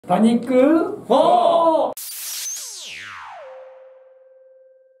パニック4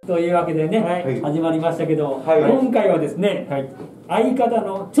というわけでね、始まりましたけど、今回はですね、相方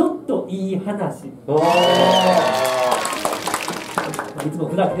のちょっといい話、いつも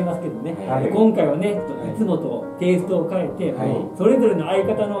ふざけてますけどね、今回はね、いつもとテイストを変えて、それぞれの相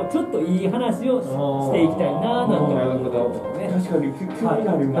方のちょっといい話をしていきたいななんて思うことね。確かに気に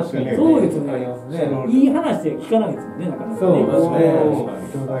なりますね。そうですね。いい話って聞かないですもんね、なかなかね。そうです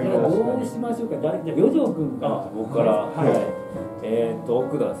ね。どうしましょうか。じゃあよじょうくんから。僕から。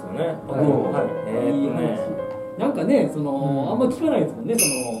奥田ですよね。いい話。なんかね、あんま聞かないですもんね、いい話。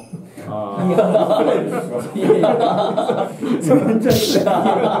イ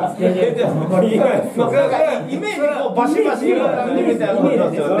メージこうバシバシ言う感じみたいなことで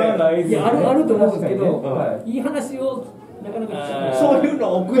すよね。あると思うんですけど、いい話をなかなかそういう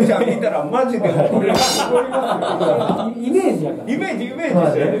の奥ちゃん見たらマジで怒りますよ。イメージやから。イメージ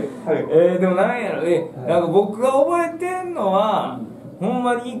してる。でもなんやろ、なんか僕が覚えてんのは、ほん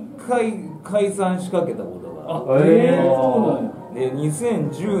まに一回解散しかけたことがあって、で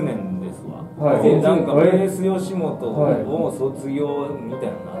2010年ですわ。でなんかベース吉本を卒業みたい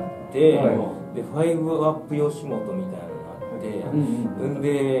になって、でファイブアップ吉本みたいになって、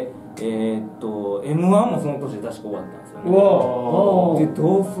でM-1 もその年で確か終わったんですよね。でど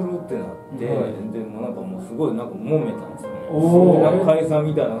うするってなって、でもなんかもうすごいなんか揉めたんですよね。なんか解散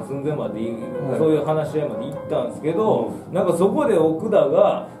みたいなの寸前までそういう話し合いまで行ったんですけど、なんかそこで奥田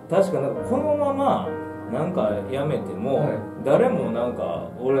が確かなんかこのままなんかやめても誰もなんか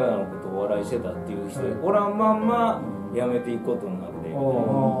俺らのことをお笑いしてたっていう人おらんまんまやめていくことになる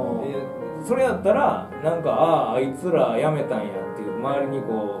で、それやったらなんかあいつらやめたんやっていう周りに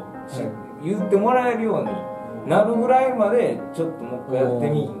こう言ってもらえるようになるぐらいまでちょっともう一回やって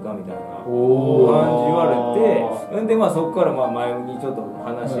みひんかみたいな感じ言われて、でまあそこからまあ前向きにちょっと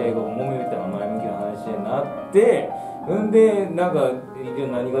話し合いがもめみたいな前向きな話し合いになって、でなんか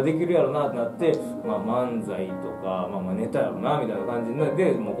何ができるやろなってなって、まあ漫才とかまあネタやろなみたいな感じ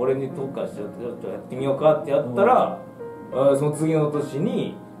でもうこれに特化してちょっとやってみようかってやったら、その次の年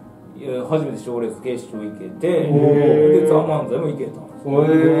に初めて賞レース決勝行けて、でザ・漫才も行けたんです。あ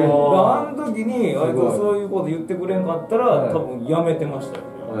の時にあいつがそういうこと言ってくれんかったら多分やめてましたよ。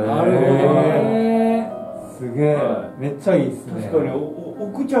なるほどね。すげえ、めっちゃいいですね。確かに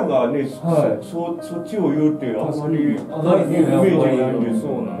奥ちゃんがね、そっちを言うってあんまりイメージないんです。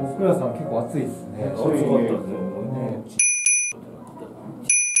奥田さん結構熱いですね。熱かったですよね。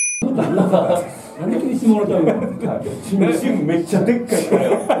なんで急に下ネタ言うの？チームめっちゃでっかいから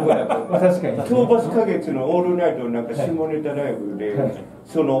よ。確かに。京橋花月のオールナイトなんか下ネタライブで、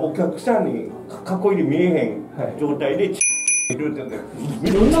そのお客さんに囲いで見えへん状態でいるって言うんだよ。め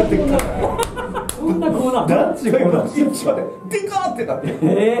っちゃでっかい。そんなコーナー。ダッチコーナー。でかーってなって。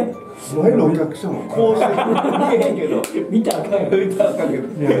前のお客さんもこうして見えへんけど。見たらあかんよ。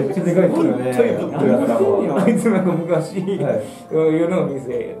めっちゃでかいですよね。あいつなんか昔夜の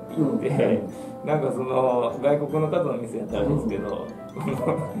店行って。なんかその外国の方の店やったらしいんですけど、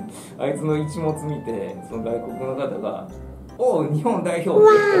あいつの一物見てその外国の方が「おう日本代表」っ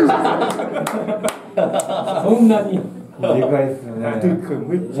てそんなにでかいですよね。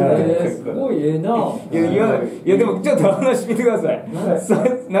めっちゃでかい。すごいな。いやでもちょっと話見てください。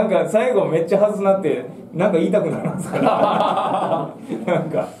なんか最後めっちゃはずなってなんか言いたくなるんですからな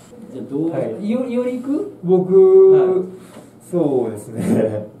んかじゃあどうより行く？僕そうです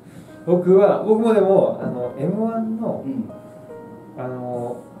ね。僕もでもM-1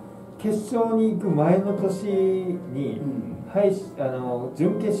 の決勝に行く前の年に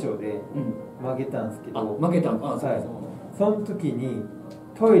準決勝で負けたんですけど、負けたの？その時に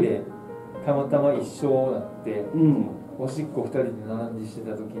トイレたまたま一緒になっておしっこ2人で並んでして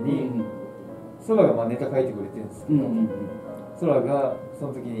た時に空がネタ書いてくれてるんですけど、空がそ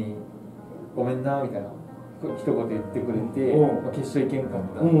の時に「ごめんな」みたいな一言言ってくれて、決勝行けんかっ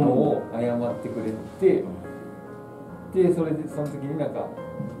たのを謝ってくれて、でその時になんか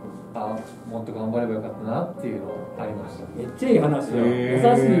もっと頑張ればよかったなっていうのありました。めっちゃいい話だよ。優し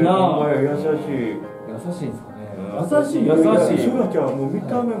いな。優しいんですかね。優しい。シュラちゃんも見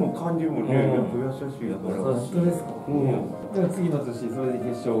た目も感じもね、やっぱ優しいだから。本当ですか。でも次の年それで決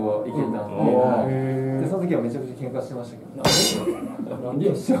勝は行けたんで、その時はめちゃくちゃ喧嘩してましたけど。なんで？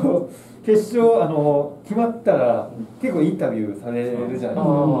決勝決まったら結構インタビューされるじゃないですか。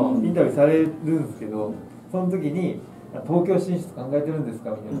インタビューされるんですけど、その時に東京進出考えてるんです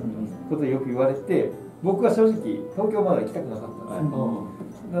かみたいなことをよく言われて、僕は正直東京まだ行きたくなかったんですよ。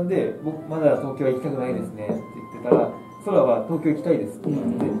なんで僕まだ東京は行きたくないですねって言ってたら、空は東京行きたいですって言っ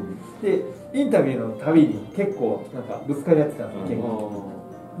て、でインタビューのたびに結構なんかぶつかり合ってたんですよ。結構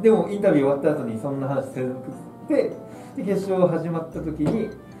でもインタビュー終わった後にそんな話せずで決勝始まった時に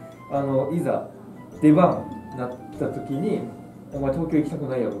いざ出番になった時に「お前東京行きたく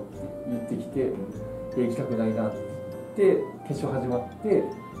ないやろ」って言ってきて「行きたくないな」って決勝始まって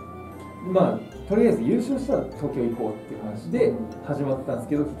まあとりあえず優勝したら東京行こうっていう話で始まったんです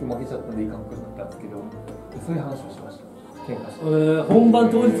けど結局負けちゃったんで行かなくなったんですけどそういう話をしました。喧嘩して。本番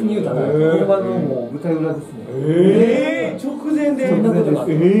当日に言うたら本番のもう舞台裏ですね。直前で。そんなことが。も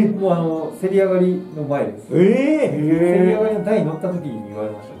う競り上がりの前です。競り上がりの台に乗った時に言われ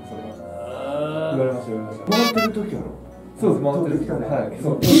ましたね。それは。言われました。回ってる時やろ。そうです、回ってる時ね。はい。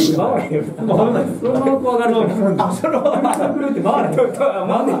そう。回れよ。回らないです。そのまま怖がる。あ、そのままくるって回れ。なん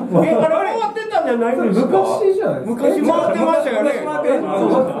で？回ってたんじゃないですか。昔じゃないですか。昔回ってましたよね。そう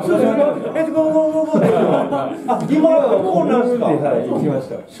そう。今はこうなんですか。はい、行きまし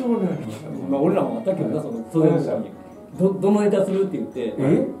た。そうなんです。まあ俺らもあったけどな、その袖口にどのネタするって言って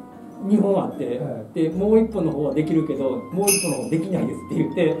2本あって、でもう1本の方はできるけどもう1本の方できないですって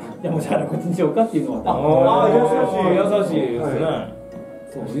言って、じゃあもうじゃあこっちにしようかっていうのはああ優しいですね。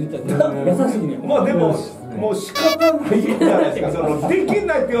そう言ったら優しいね。まあでももう仕方ないじゃないですか。そのでき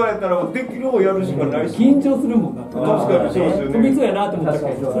ないって言われたらできるをやるしかないし。緊張するもんな。確かにそうですよね。飛びそうやなと思ったけ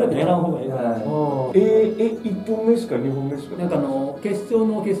ど、それでやらん方がいいから。1本目しか2本目しか。なんか決勝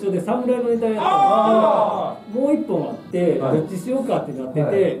の決勝で侍のネタやったらもう1本あってどっちしようかってなって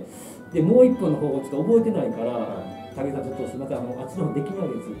て、でもう1本の方をちょっと覚えてないから「武井さんちょっとすみませんあっちの方できない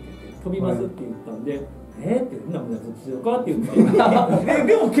です」って言って「飛びます」って言ったんで。って「なんだどっちしようか」って言ってで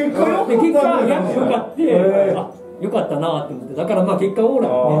も結果よ結果やってよかってあよかったなって思ってだからまあ結果オーラ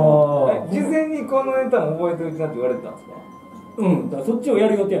ね。事前にこのネタも覚えておきなって言われてたんですか？だからそっちをや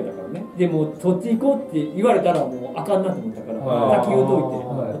る予定やったからね。でもそっち行こうって言われたらもうあかんなと思ったから先言う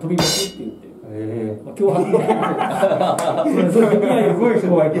といて飛びますって言って。脅迫みたいな。すごい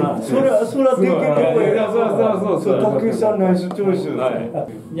怖いけど。それはできるとこや。そう武井さんナイスチョイス。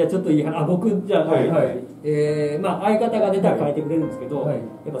じゃあちょっといい話。僕じゃあまあ相方がネタ書いてくれるんですけど、やっ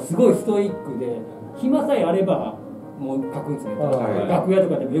ぱすごいストイックで暇さえあればもう書くんですね。楽屋と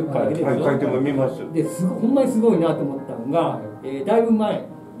かでもよく書いてるでしょ。書いても見ます。でほんまにすごいなと思ったのが、だいぶ前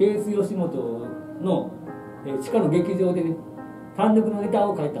ベース吉本の地下の劇場でね。単独のネタ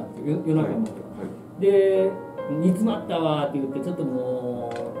を書いたんですよ夜中に。で「煮詰まったわ」って言って「ちょっとも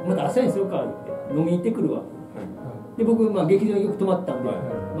うまた明日にしようか」って飲みに行ってくるわ。で僕劇場によく泊まったんで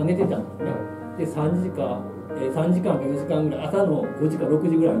寝てたんですね。で3時間か4時間ぐらい朝の5時か6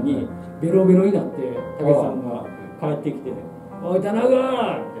時ぐらいにベロベロになって武井さんが帰ってきて「おい田中!」って「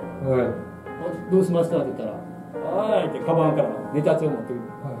どうしました?」って言ったら「おい!」ってカバンからネタ帳持って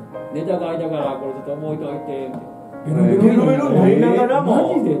「ネタが空いたからこれちょっと覚えておいて」みたいな。ベロベロになりながら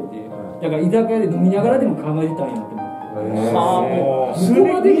もマジでってだから居酒屋で飲みながらでも考えてたんやと思ってそこ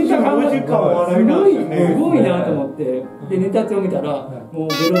までネタ考えてたすごいなと思ってでネタ帳見たらもう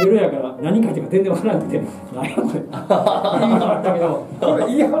ベロベロやから何書いてるか全然分からなくて何やこれいい話だけどこれ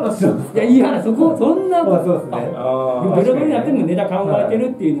いい話なんですか？いやいい話そんなそうですねベロベロになってもネタ考えてる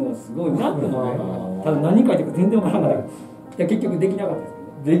っていうのはすごいなって思ってただ何書いてるか全然分からなかった結局できなかったです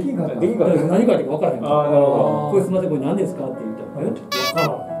できんかった。何書いてるか分からへんから。これすみませんこれ何ですかって言ったら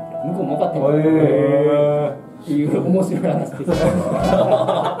向こうも分かってるっていう面白い話でした。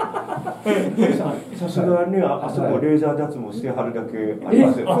さすがにあそこレーザー脱毛してはるだけあり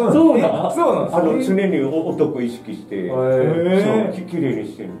ますよ。そうなん常にお得意識してきれい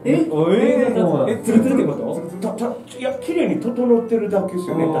にしてる。ツルツルってこと？いやきれいに整ってるだけです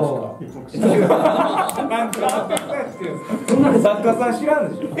よね確か。なんかそんな作家さん知らん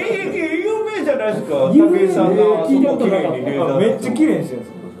でしょ。有名じゃないですか。武井さんが綺麗にレーザーめっちゃ綺麗にしてるんです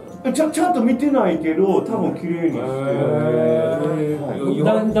よ。ちゃんと見てないけど多分綺麗にしてち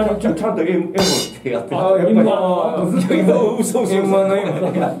ゃんと M ってやってる。嘘M-1 の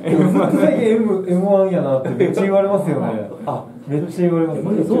M-1 やなってめっちゃ言われますよね。めっちゃ言われます。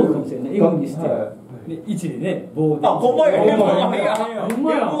そうかもしれない。M にして位置でね棒で。ほんまや M-1 や。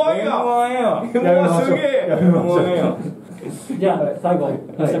M-1 すげえ。じゃあ最後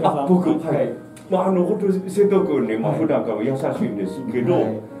吉高さん。僕本当瀬戸君ね普段から優しいんですけ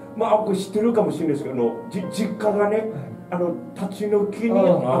ど。僕知ってるかもしれないですけど実家がね立ち退きに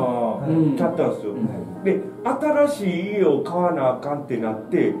立ったんですよ。で新しい家を買わなあかんってなっ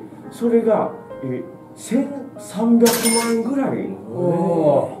てそれが1300万円ぐらい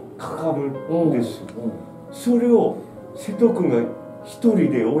かかるんです。それを瀬戸君が一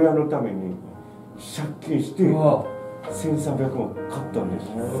人で親のために借金して1300万買ったんです。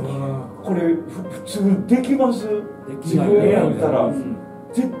これ普通できます？自分やったら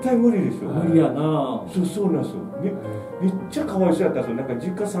絶対無理でしょ。無理やな。そうなんですよ。めっちゃかわいそうやったんですよ。なんか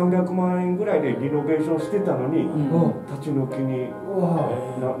実家300万円ぐらいでリノベーションしてたのに、立ち退きに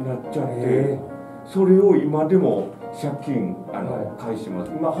なっちゃって、それを今でも借金返しま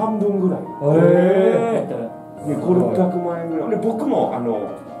す。今半分ぐらい。5、600万円ぐらい。で僕も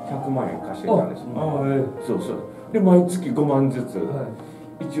100万円貸してたんです。そうそう。で毎月5万ずつ。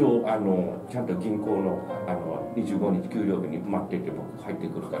一応ちゃんと銀行の25日給料日に待ってて僕入って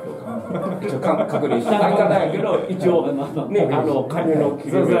くるかどうか一応確認してないかないけど一応ね金の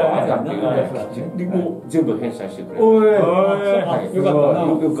切れ目はあったっていうでもう全部返済してくれる。よ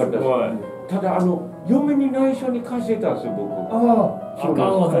かったです。ただ嫁に内緒に貸してたんですよ僕。あか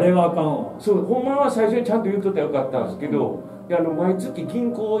んわ、それはあかんわ。そう、ほんまは最初にちゃんと言うとったらよかったんですけど、毎月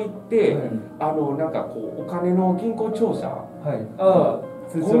銀行行ってなんかこうお金の銀行調査、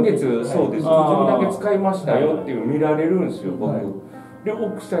今月そうです、これだけ使いましたよっていう見られるんですよ僕。で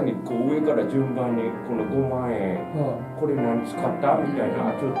奥さんにこう上から順番にこの5万円これ何使ったみたい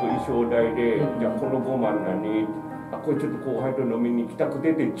な、ちょっと衣装代でじゃあこの5万何、これちょっと後輩と飲みに行きたく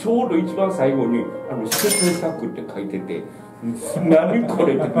てて、ちょうど一番最後にセト100って書いてて、何こ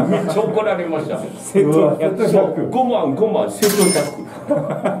れってめっちゃ怒られました。セト100、5万セト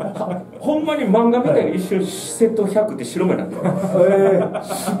100ほんまに漫画みたいに一瞬セト100って白目になって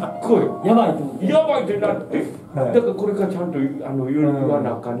すっごいやばいってなって、だからこれからちゃんと言わ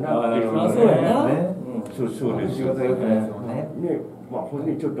なあかんなって。そうやな。そうです。仕事良くないですもんね。まあ本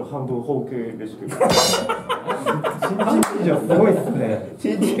人ちょっと半分包茎ですけど。新人以上すごいっすね。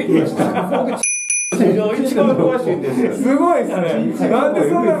新人僕史上一番詳しいんですよ。すごいですね。なんで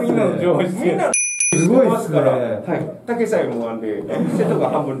そんなみんなの情報してるの？すごいですから。はい。竹さんもセトが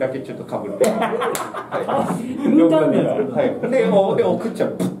半分だけちょっとかぶって。はい。で送っちゃ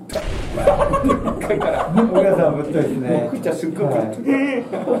う。書いたら。お母さんぶっといですね。送っちゃうすっごいぶっとい。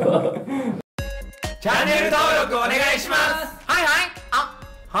チャンネル登録お願いします。はいはい。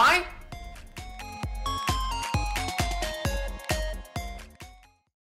はい。